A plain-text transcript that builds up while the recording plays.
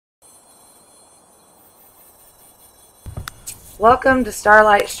Welcome to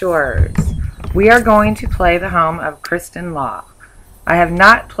Starlight Shores. We are going to play the home of Kristin Law. I have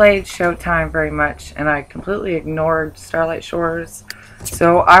not played Showtime very much, and I completely ignored Starlight Shores,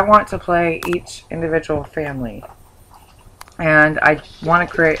 so I want to play each individual family. And I want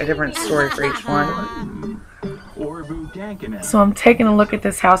to create a different story for each one. So I'm taking a look at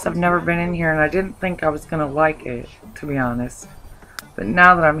this house. I've never been in here, and I didn't think I was going to like it, to be honest. But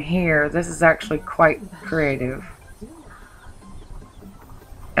now that I'm here, this is actually quite creative.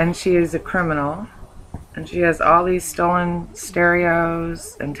 And she is a criminal, and she has all these stolen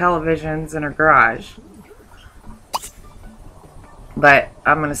stereos and televisions in her garage. But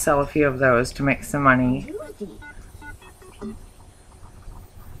I'm going to sell a few of those to make some money.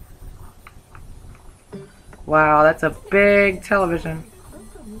 Wow, that's a big television.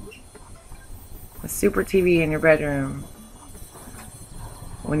 A super TV in your bedroom.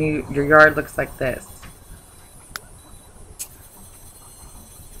 When your yard looks like this.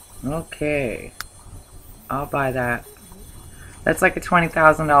 Okay, I'll buy that. That's like a $20,000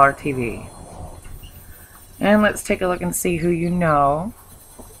 TV. And let's take a look and see who you know.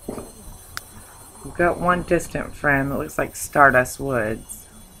 We've got one distant friend that looks like Stardust Woods.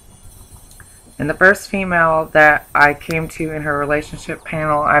 And the first female that I came to in her relationship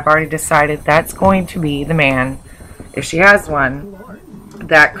panel, I've already decided that's going to be the man, if she has one,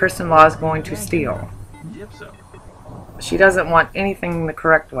 that Kristin Law is going to steal. She doesn't want anything the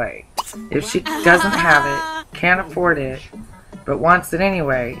correct way. If she doesn't have it, can't afford it, but wants it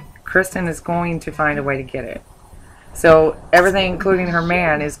anyway, Kristin is going to find a way to get it. So everything, including her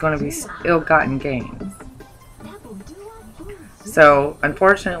man, is going to be ill-gotten gains. So,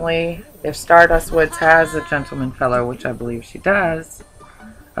 unfortunately, if Stardust Woods has a gentleman fellow, which I believe she does,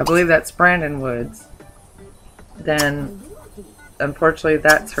 I believe that's Brandon Woods, then unfortunately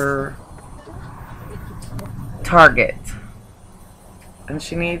that's her target. And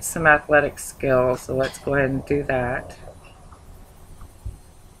she needs some athletic skill, so let's go ahead and do that.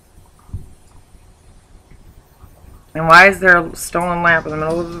 And why is there a stolen lamp in the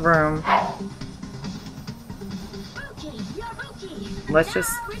middle of the room? Let's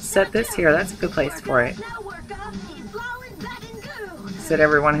just set this here. That's a good place for it. Set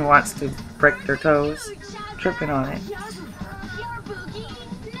everyone who wants to break their toes tripping on it.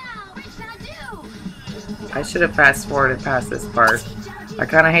 I should have fast forwarded past this part. I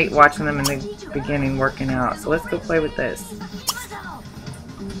kind of hate watching them in the beginning working out. So let's go play with this.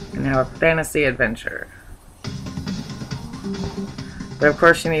 And have a fantasy adventure. But of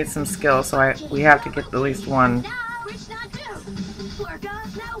course she needs some skill, so we have to get at least one.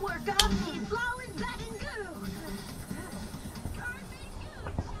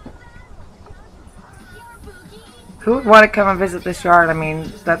 Who would want to come and visit this yard? I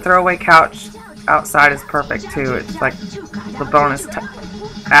mean, that throwaway couch outside is perfect too. It's like the bonus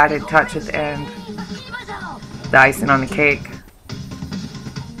added touch at the end. The icing on the cake.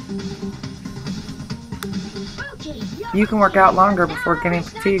 You can work out longer before getting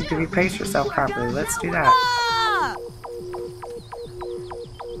fatigued if you pace yourself properly. Let's do that.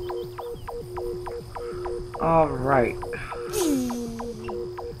 Alright.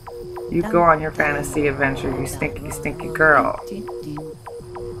 You go on your fantasy adventure, you stinky, stinky girl.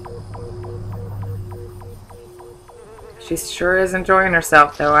 She sure is enjoying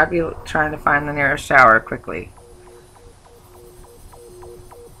herself, though. I'd be trying to find the nearest shower quickly.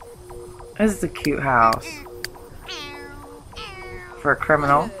 This is a cute house. For a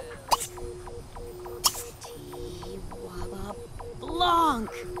criminal.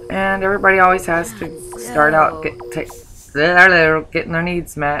 And everybody always has to start out getting their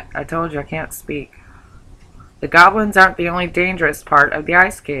needs met. I told you I can't speak. The goblins aren't the only dangerous part of the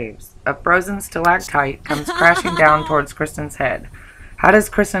ice caves. A frozen stalactite comes crashing down towards Kristin's head. How does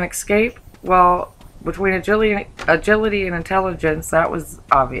Kristin escape? Well, between agility and intelligence, that was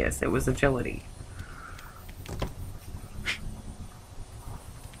obvious. It was agility.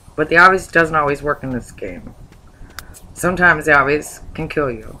 But the obvious doesn't always work in this game. Sometimes the obvious can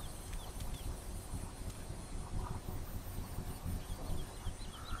kill you.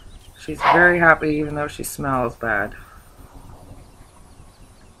 She's very happy even though she smells bad.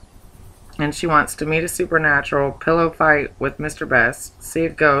 And she wants to meet a supernatural, pillow fight with Mr. Best, see a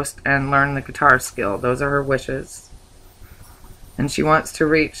ghost, and learn the guitar skill. Those are her wishes. And she wants to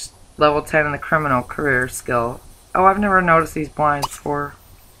reach level 10 in the criminal career skill. Oh, I've never noticed these blinds before.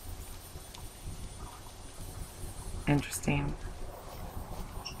 Interesting.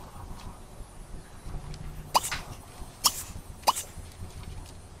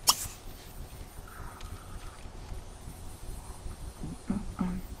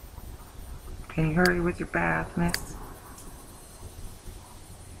 Can you hurry with your bath, miss?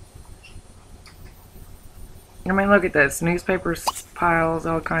 I mean, look at this. Newspapers, piles,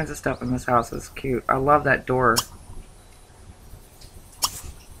 all kinds of stuff in this house. It's cute. I love that door.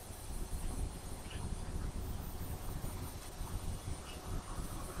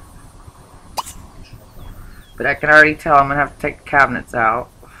 But I can already tell I'm going to have to take the cabinets out.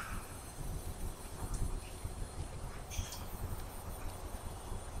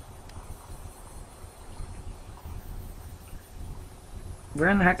 Where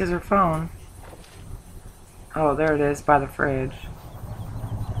in the heck is her phone? Oh, there it is, by the fridge.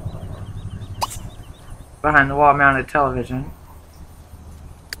 Behind the wall-mounted television.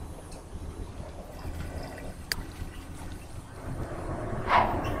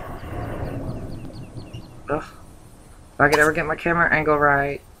 Ugh. If I could ever get my camera angle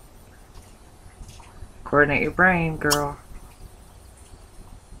right. Coordinate your brain, girl.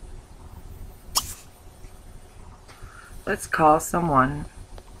 Let's call someone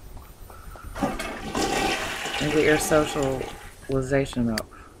and get your socialization up.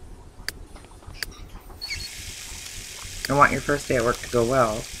 I want your first day at work to go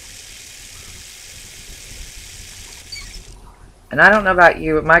well. And I don't know about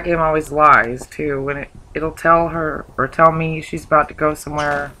you, but my game always lies too. When it'll tell her or tell me she's about to go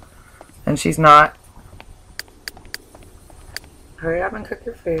somewhere and she's not. Hurry up and cook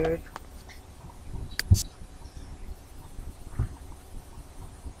your food.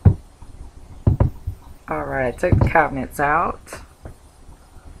 Alright, I took the cabinets out.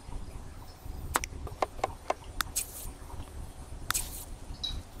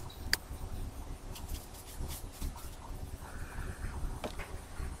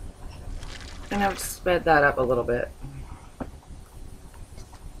 And I've sped that up a little bit.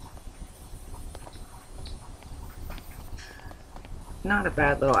 Not a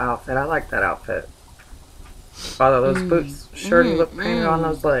bad little outfit. I like that outfit. Although those boots sure do look painted on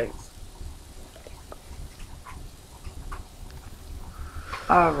those legs.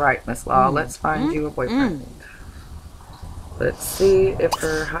 Alright, Miss Law, let's find you a boyfriend. Let's see if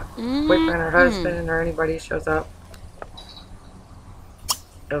her boyfriend or husband or anybody shows up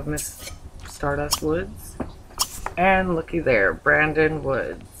of Miss Stardust Woods. And looky there, Brandon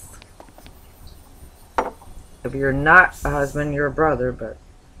Woods. If you're not a husband, you're a brother, but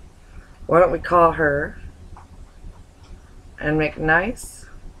why don't we call her and make nice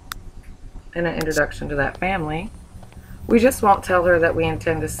and an introduction to that family. We just won't tell her that we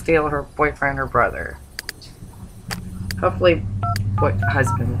intend to steal her boyfriend or brother. Hopefully,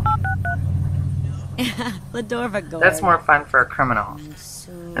 husband. That's more fun for a criminal.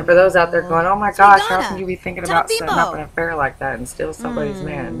 And for those out there going, oh my gosh, how can you be thinking about setting up an affair like that and steal somebody's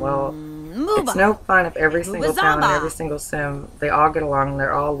man? Well, it's no fun if every single town and every single sim, they all get along,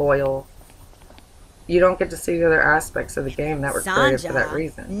 they're all loyal. You don't get to see the other aspects of the game that were created for that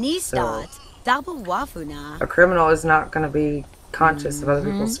reason. So, a criminal is not going to be conscious of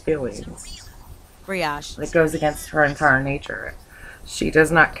other people's feelings. It goes against her entire nature. She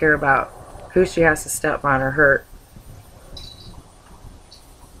does not care about who she has to step on or hurt.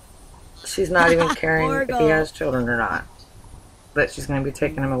 She's not even caring if he has children or not. That she's going to be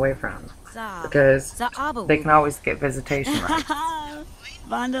taking him away from. Because they can always get visitation rights.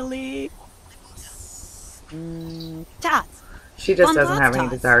 She just doesn't have any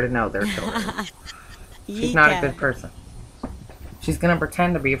desire to know their children. She's not a good person. She's going to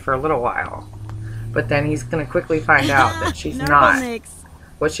pretend to be for a little while. But then he's going to quickly find out that she's not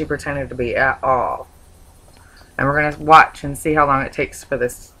what she pretended to be at all. And we're going to watch and see how long it takes for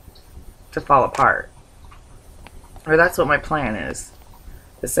this to fall apart. Or that's what my plan is.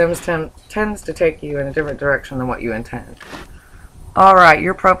 The Sims tends to take you in a different direction than what you intend. Alright,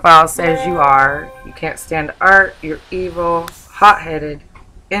 your profile says you can't stand art, you're evil, hot-headed,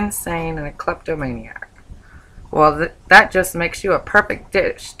 insane, and a kleptomaniac. Well, that just makes you a perfect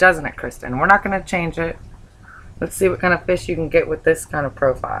dish, doesn't it, Kristin? We're not going to change it. Let's see what kind of fish you can get with this kind of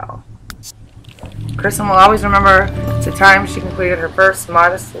profile. Kristin will always remember the time she completed her first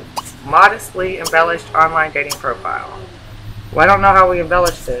modestly embellished online dating profile. Well, I don't know how we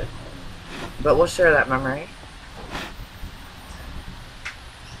embellished it, but we'll share that memory.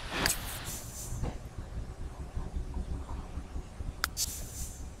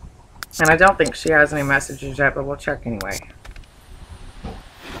 And I don't think she has any messages yet, but we'll check anyway.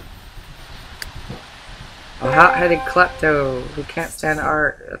 A hot-headed klepto who can't stand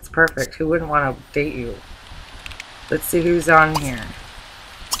art. That's perfect. Who wouldn't want to date you? Let's see who's on here.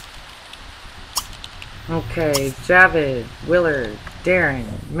 Okay, Javid, Willard,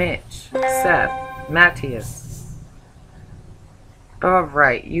 Darren, Mitch, Seth, Matthias.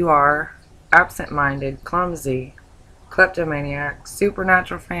 Alright, you are absent-minded, clumsy, kleptomaniac,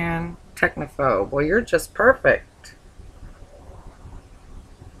 supernatural fan, technophobe. Well, you're just perfect.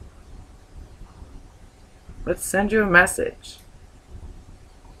 Let's send you a message.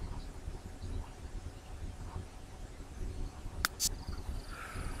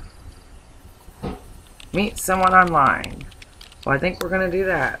 Meet someone online. Well, I think we're going to do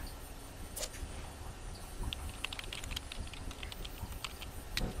that.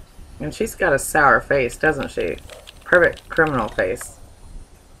 And she's got a sour face, doesn't she? Perfect criminal face.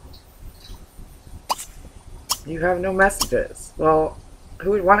 You have no messages. Well,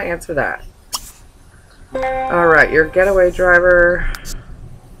 who would want to answer that? Alright, you're a getaway driver.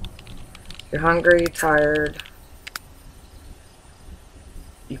 You're hungry, tired.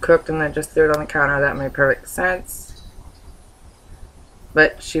 You cooked and then just threw it on the counter. That made perfect sense.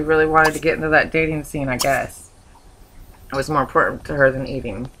 But she really wanted to get into that dating scene, I guess. It was more important to her than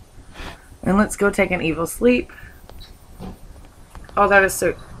eating. And let's go take an evil sleep. Oh, that is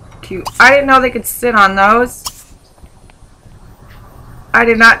so cute. I didn't know they could sit on those. I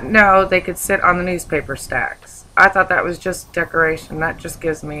did not know they could sit on the newspaper stacks. I thought that was just decoration. That just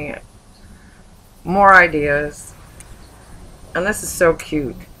gives me more ideas. And this is so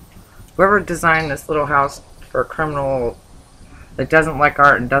cute. Whoever designed this little house for a criminal that doesn't like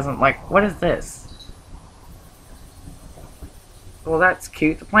art and doesn't like... What is this? Well, that's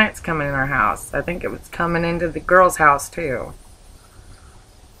cute. The plant's coming in our house. I think it was coming into the girl's house, too.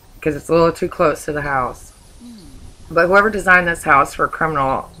 Because it's a little too close to the house. But whoever designed this house for a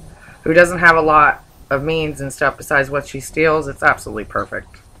criminal who doesn't have a lot of means and stuff besides what she steals, it's absolutely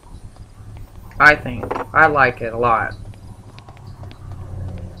perfect. I think. I like it a lot.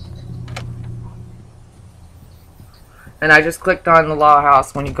 And I just clicked on the Law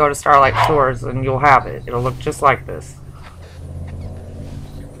House when you go to Starlight Shores and you'll have it. It'll look just like this.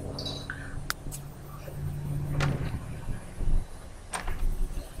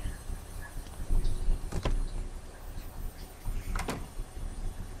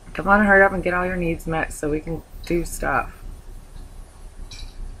 Come on, hurry up and get all your needs met so we can do stuff.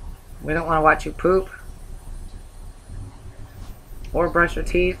 We don't want to watch you poop. Or brush your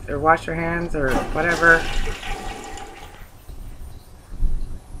teeth, or wash your hands, or whatever.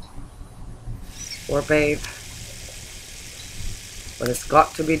 Or bathe. But it's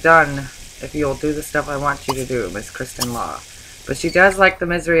got to be done if you'll do the stuff I want you to do, Miss Kristin Law. But she does like the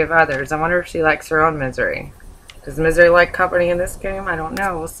misery of others. I wonder if she likes her own misery. Does misery like company in this game? I don't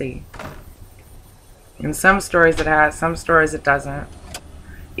know. We'll see. In some stories it has, some stories it doesn't.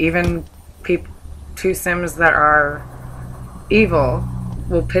 Even two Sims that are evil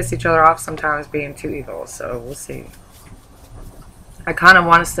will piss each other off sometimes being too evil. So we'll see. I kind of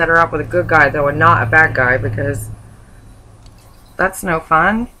want to set her up with a good guy, though, and not a bad guy, because that's no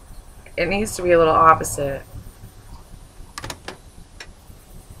fun. It needs to be a little opposite.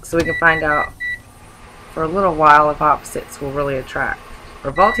 So we can find out for a little while if opposites will really attract.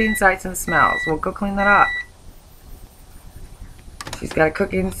 Revolting sights and smells. We'll go clean that up. She's got a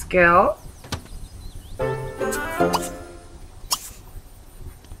cooking skill.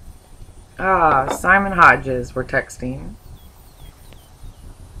 Ah, Simon Hodges, we're texting.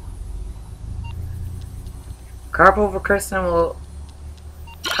 Carpool for Kirstin will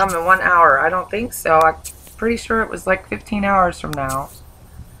come in 1 hour. I don't think so. I'm pretty sure it was like 15 hours from now.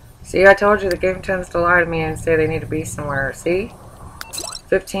 See, I told you the game tends to lie to me and say they need to be somewhere. See?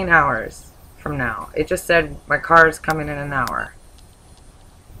 15 hours from now. It just said my car is coming in an hour.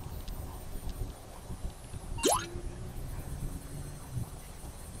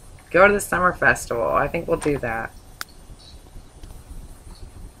 Go to the summer festival. I think we'll do that.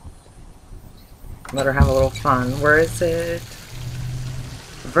 Let her have a little fun. Where is it?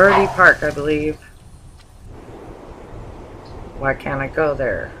 Verde Park, I believe. Why can't I go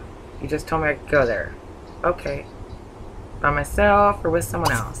there? You just told me I could go there. Okay. By myself or with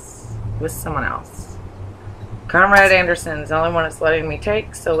someone else? With someone else. Comrade Anderson's the only one that's letting me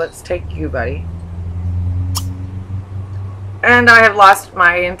take, so let's take you, buddy. And I have lost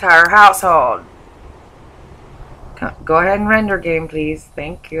my entire household. Go ahead and render game, please.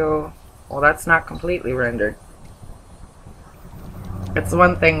 Thank you. Well, that's not completely rendered. It's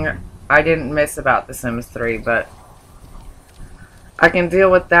one thing I didn't miss about The Sims 3, but I can deal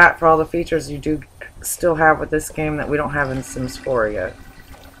with that for all the features you do still have with this game that we don't have in Sims 4 yet.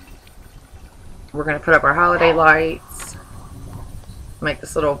 We're going to put up our holiday lights. Make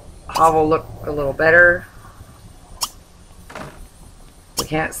this little hovel look a little better. We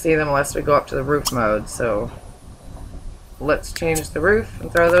can't see them unless we go up to the roof mode, so let's change the roof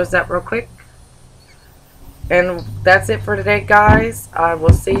and throw those up real quick. And that's it for today, guys. I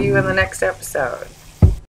will see you in the next episode.